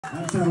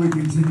That's how we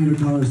continue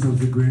to call ourselves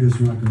the greatest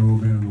rock and roll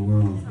band in the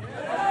world.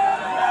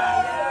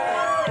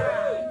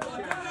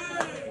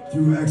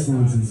 Through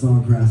excellence in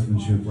song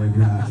craftsmanship like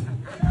that.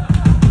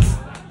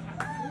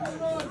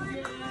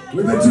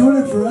 We've been doing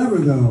it forever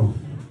though.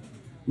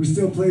 We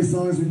still play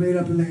songs we made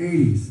up in the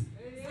 80s.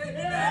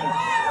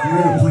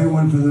 We're going to play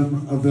one for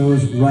them of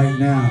those right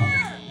now.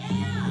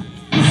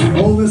 It's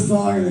the oldest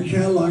song in the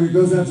catalog. It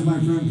goes out to my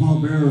friend Paul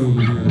Bearer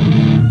over here.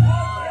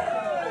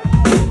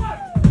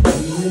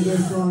 You made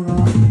that song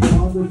long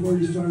before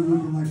you started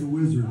looking like a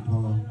wizard,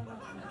 Paul.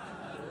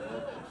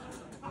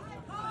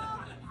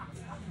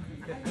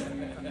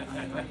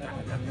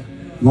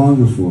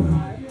 Long before.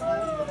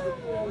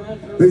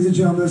 Ladies and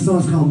gentlemen, this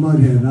song's called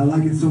Mudhead, and I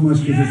like it so much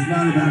because it's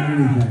not about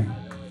anything.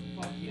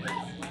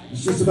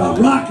 It's just about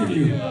rocking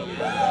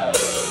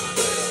you.